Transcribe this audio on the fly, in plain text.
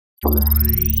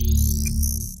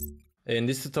In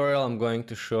this tutorial, I'm going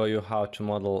to show you how to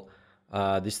model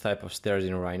this type of stairs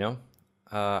in Rhino.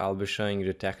 I'll be showing you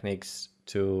the techniques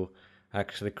to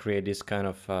actually create this kind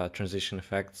of transition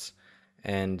effects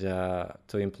and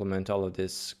to implement all of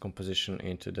this composition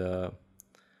into the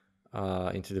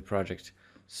project.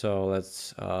 So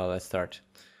let's start.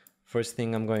 First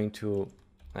thing, I'm going to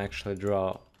actually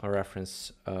draw a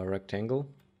reference rectangle.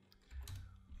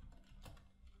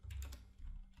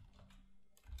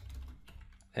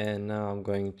 And now I'm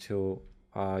going to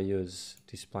use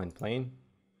T-spline plane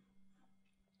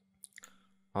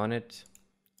on it,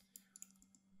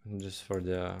 just for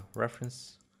the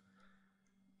reference.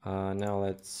 Now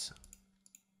let's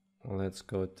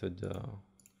go to the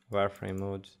wireframe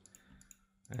mode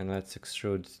and let's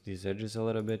extrude these edges a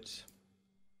little bit,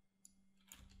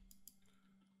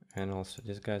 and also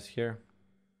these guys here.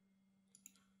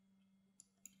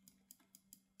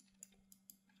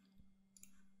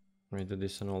 We do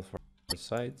this on all four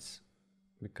sides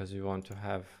because we want to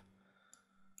have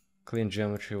clean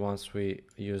geometry once we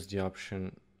use the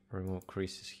option remove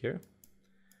creases here.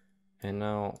 And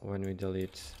now when we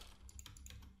delete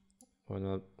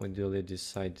this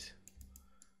side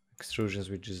extrusions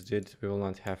we just did, we will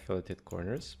not have filleted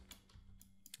corners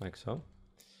like so.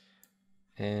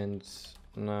 And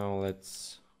now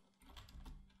let's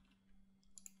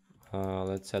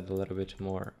add a little bit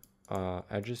more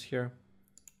edges here.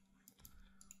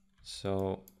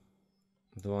 So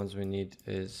the ones we need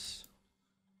is,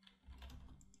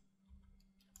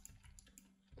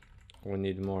 we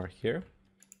need more here.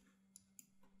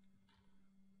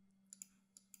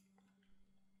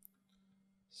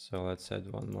 So let's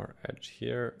add one more edge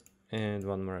here and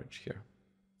one more edge here.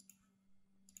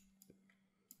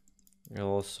 We'll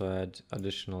also add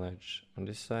additional edge on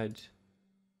this side.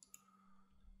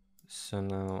 So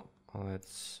now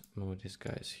let's move these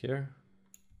guys here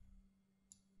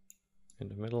in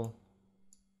the middle,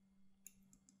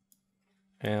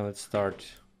 and let's start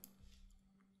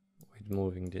with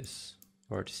moving these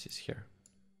vertices here.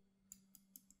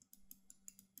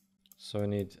 So we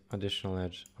need additional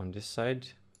edge on this side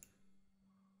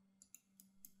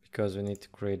because we need to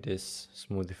create this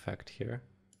smooth effect here,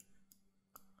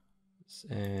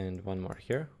 and one more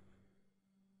here.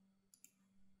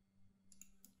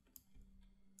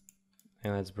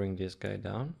 And let's bring this guy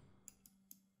down.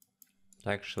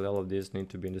 Actually, all of these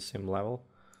need to be in the same level,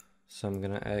 so I'm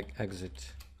gonna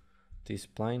exit this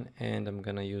spline and I'm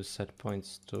gonna use set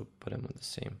points to put them on the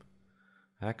same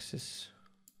axis.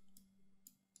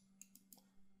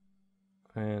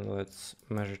 And let's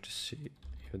measure to see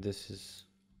if this is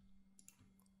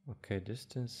okay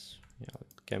distance. Yeah,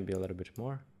 it can be a little bit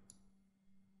more.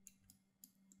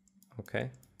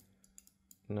 Okay,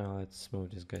 now let's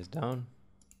move these guys down.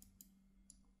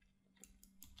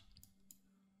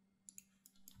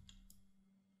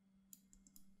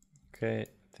 Okay,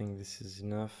 I think this is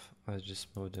enough. Let's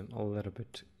just move them a little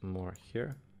bit more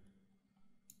here.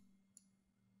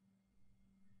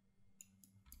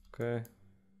 Okay,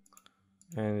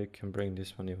 and we can bring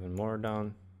this one even more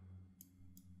down,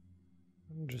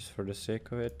 just for the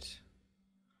sake of it.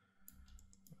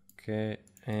 Okay,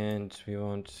 and we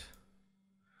want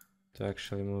to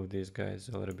actually move these guys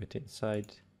a little bit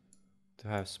inside to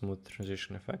have smooth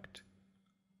transition effect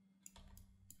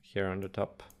here on the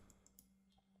top.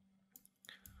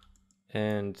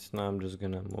 And now I'm just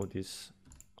gonna move this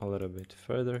a little bit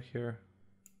further here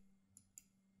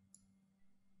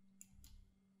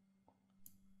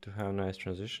to have nice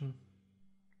transition.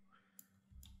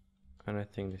 And I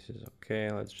think this is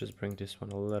okay. Let's just bring this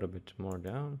one a little bit more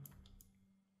down.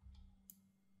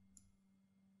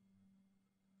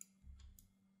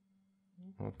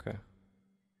 Okay.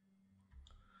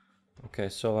 Okay,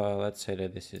 so let's say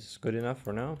that this is good enough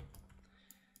for now.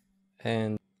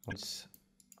 And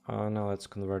now let's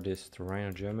convert this to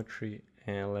Rhino geometry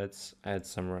and let's add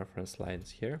some reference lines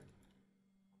here.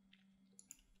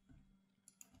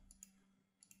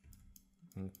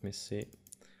 Let me see.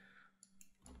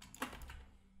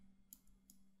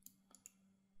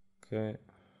 Okay.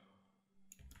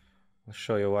 I'll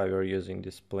show you why we're using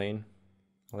this plane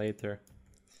later.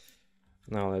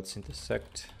 Now let's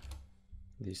intersect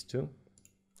these two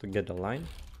to get a line.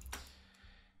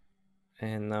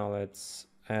 And now let's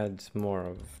add more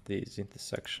of these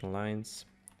intersection lines.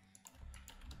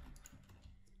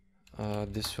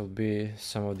 This will be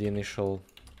some of the initial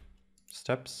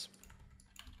steps.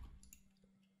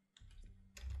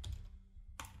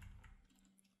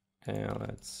 And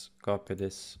let's copy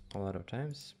this a lot of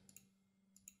times.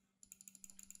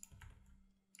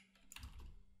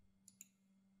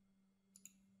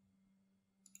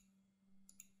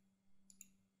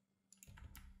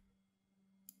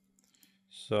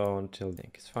 So until I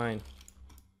think it's fine.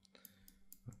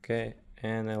 Okay,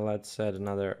 and then let's add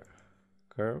another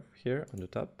curve here on the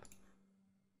top.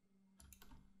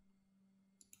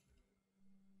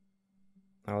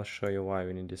 I'll show you why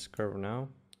we need this curve now.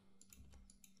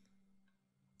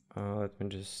 Let me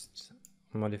just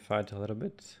modify it a little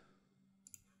bit.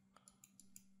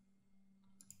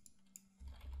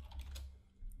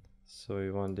 So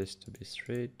we want this to be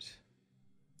straight.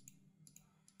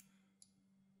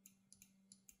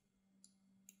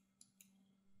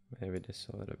 Maybe this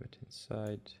a little bit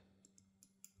inside.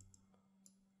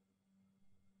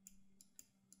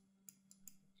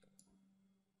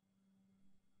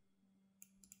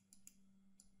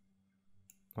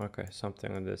 Okay,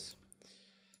 something like this.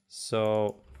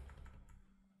 So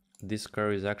this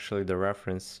curve is actually the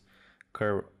reference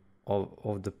curve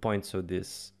of the points of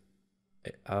this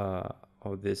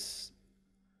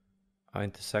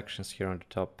intersections here on the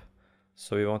top.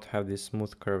 So we want to have these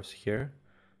smooth curves here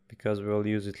because we'll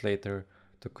use it later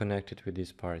to connect it with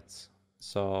these parts.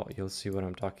 So you'll see what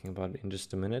I'm talking about in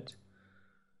just a minute.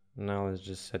 Now let's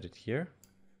just set it here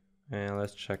and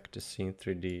let's check to see in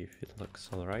 3D if it looks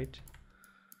all right.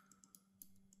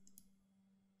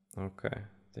 Okay, I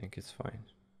think it's fine.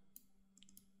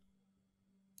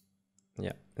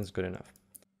 Yeah, it's good enough.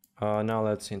 Now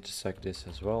let's intersect this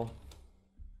as well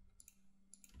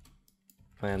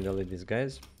and delete these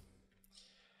guys.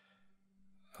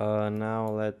 Now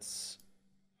let's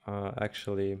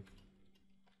actually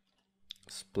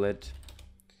split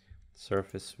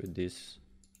surface with these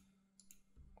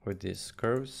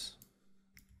curves,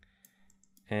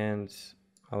 and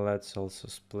let's also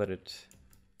split it.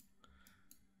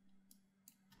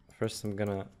 First I'm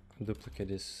gonna duplicate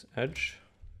this edge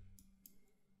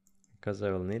because I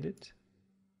will need it.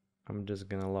 I'm just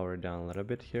gonna lower it down a little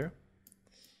bit here,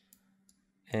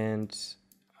 and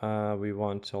we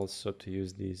want also to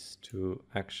use these to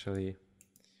actually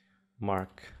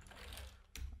mark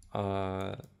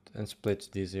and split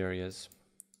these areas.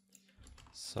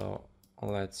 So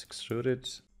let's extrude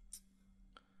it.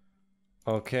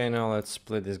 Okay, now let's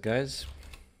split these guys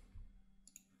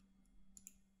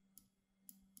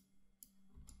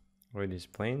with these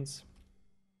planes.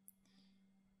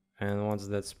 And once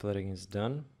that splitting is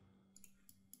done,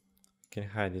 you can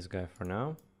hide this guy for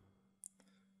now.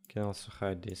 You can also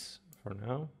hide this for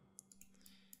now.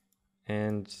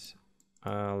 And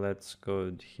let's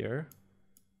go here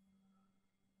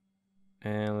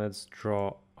and let's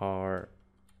draw our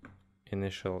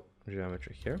initial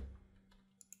geometry here.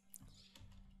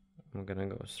 I'm gonna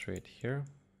go straight here.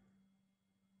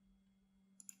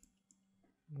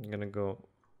 I'm gonna go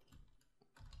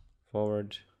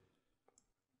forward,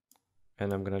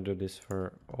 and I'm gonna do this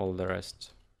for all the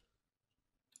rest.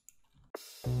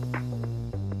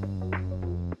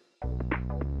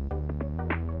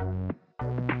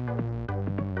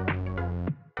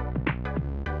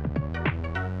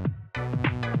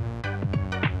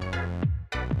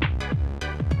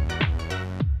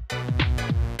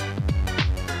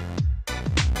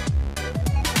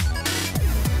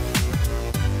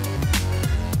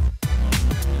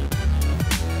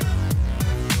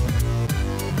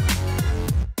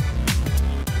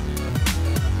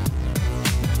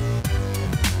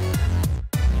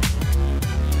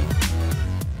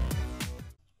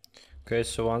 Okay,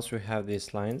 so once we have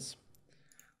these lines,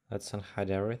 let's unhide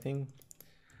everything.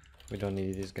 We don't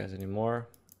need these guys anymore.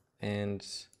 And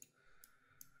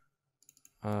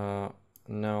now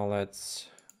let's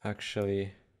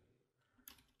actually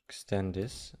extend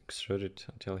this, extrude it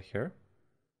until here.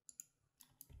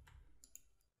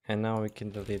 And now we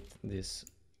can delete these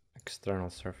external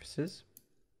surfaces.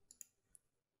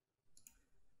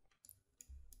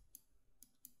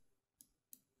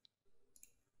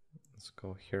 Let's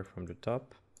go here from the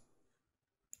top,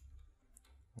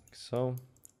 like so,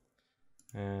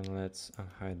 and let's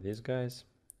unhide these guys.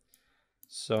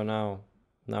 So now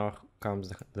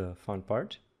comes the fun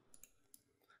part.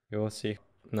 You will see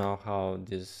now how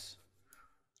these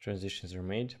transitions are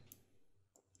made.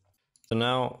 So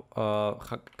now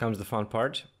comes the fun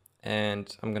part,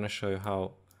 and I'm gonna show you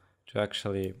how to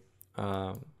actually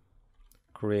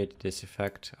create this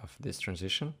effect of this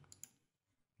transition,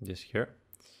 this here.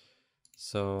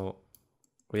 So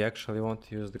we actually want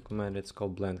to use the command, it's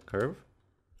called blend curve,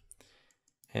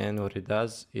 and what it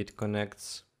does, it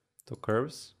connects two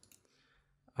curves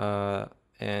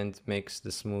and makes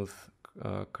the smooth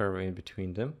curve in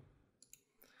between them.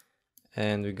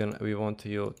 And we want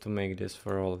to make this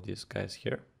for all of these guys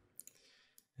here.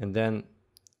 And then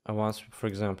for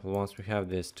example, once we have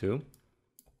these two,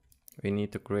 we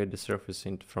need to create the surface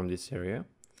from this area.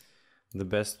 The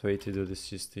best way to do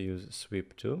this is to use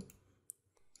sweep 2.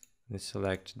 and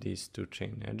select these two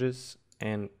chain edges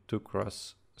and two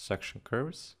cross section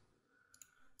curves,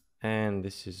 and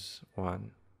this is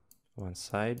one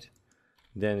side.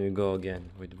 Then we go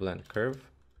again with blend curve,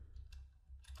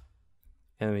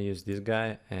 and we use this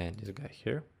guy and this guy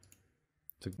here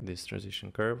to this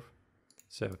transition curve.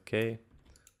 Say okay,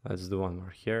 let's do one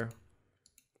more here,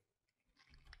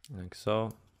 like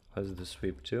so. Let's do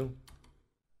sweep 2,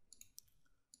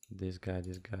 this guy,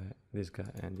 this guy, this guy,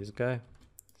 and this guy.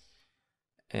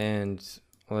 And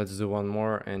let's do one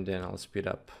more, and then I'll speed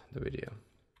up the video.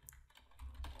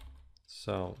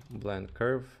 So blend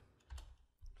curve,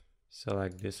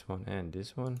 select this one and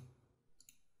this one,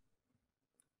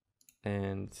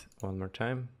 and one more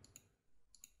time,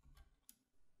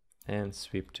 and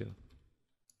sweep 2.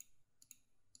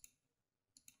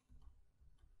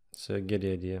 So you get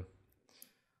the idea.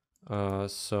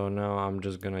 So now I'm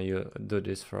just gonna do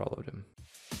this for all of them.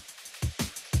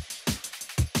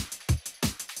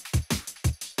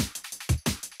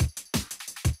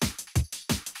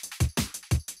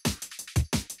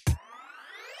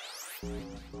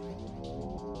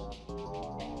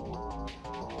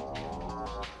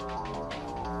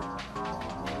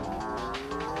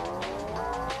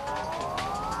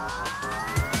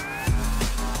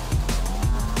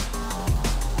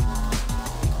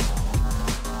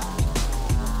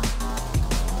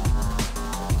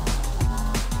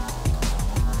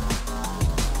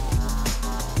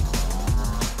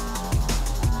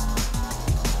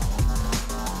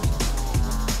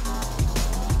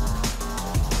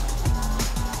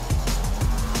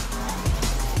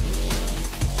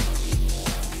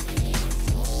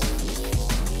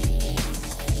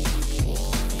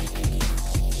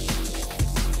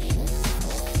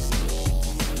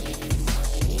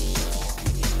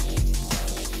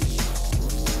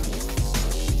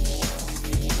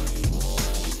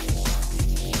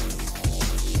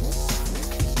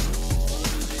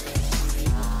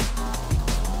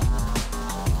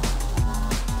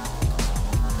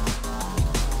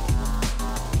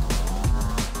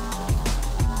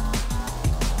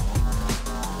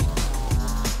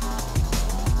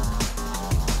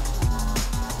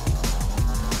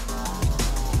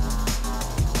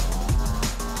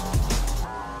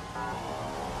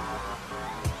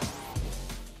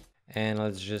 And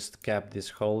let's just cap these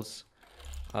holes.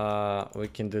 We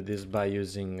can do this by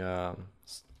using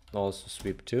also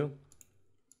sweep 2.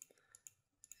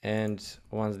 And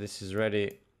once this is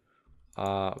ready,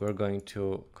 we're going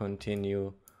to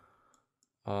continue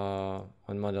on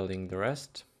modeling the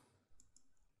rest.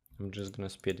 I'm just gonna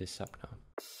speed this up now.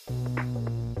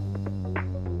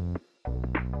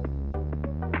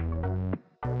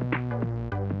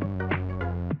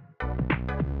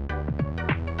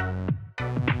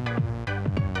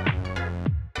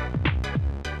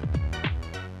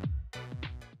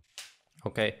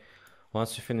 Okay,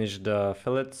 once we finish the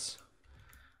fillets,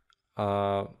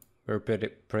 we're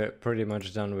pretty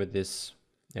much done with this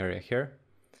area here.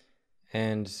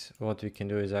 And what we can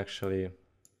do is actually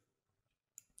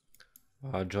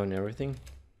join everything.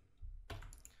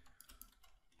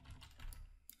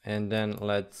 And then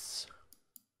let's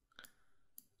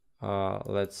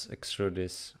extrude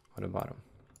this on the bottom,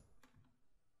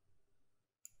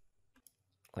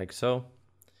 like so.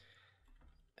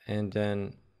 And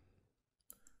then,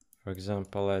 for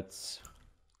example, let's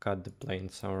cut the plane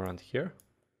somewhere around here.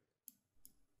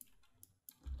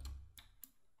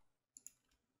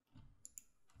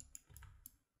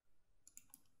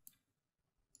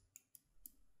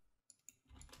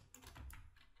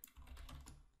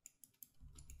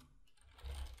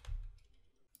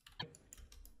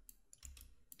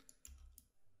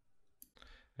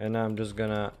 And I'm just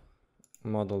gonna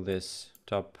model this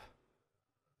top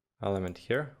element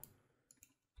here.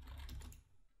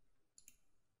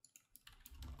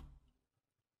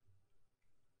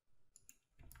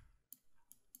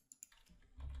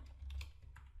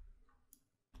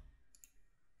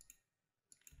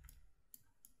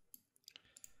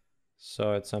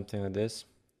 So it's something like this.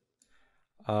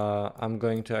 I'm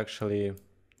going to actually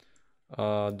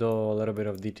do a little bit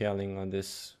of detailing on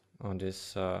this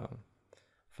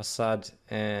facade,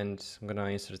 and I'm gonna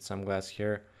insert some glass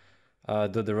here,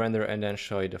 do the render, and then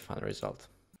show you the final result.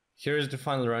 Here is the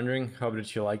final rendering. Hope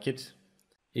that you like it.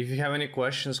 If you have any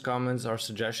questions, comments, or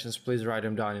suggestions, please write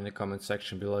them down in the comment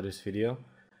section below this video.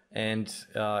 And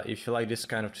if you like this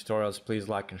kind of tutorials, please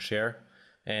like and share.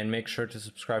 And make sure to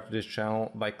subscribe to this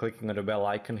channel by clicking on the bell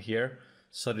icon here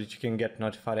so that you can get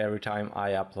notified every time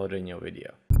I upload a new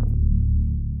video.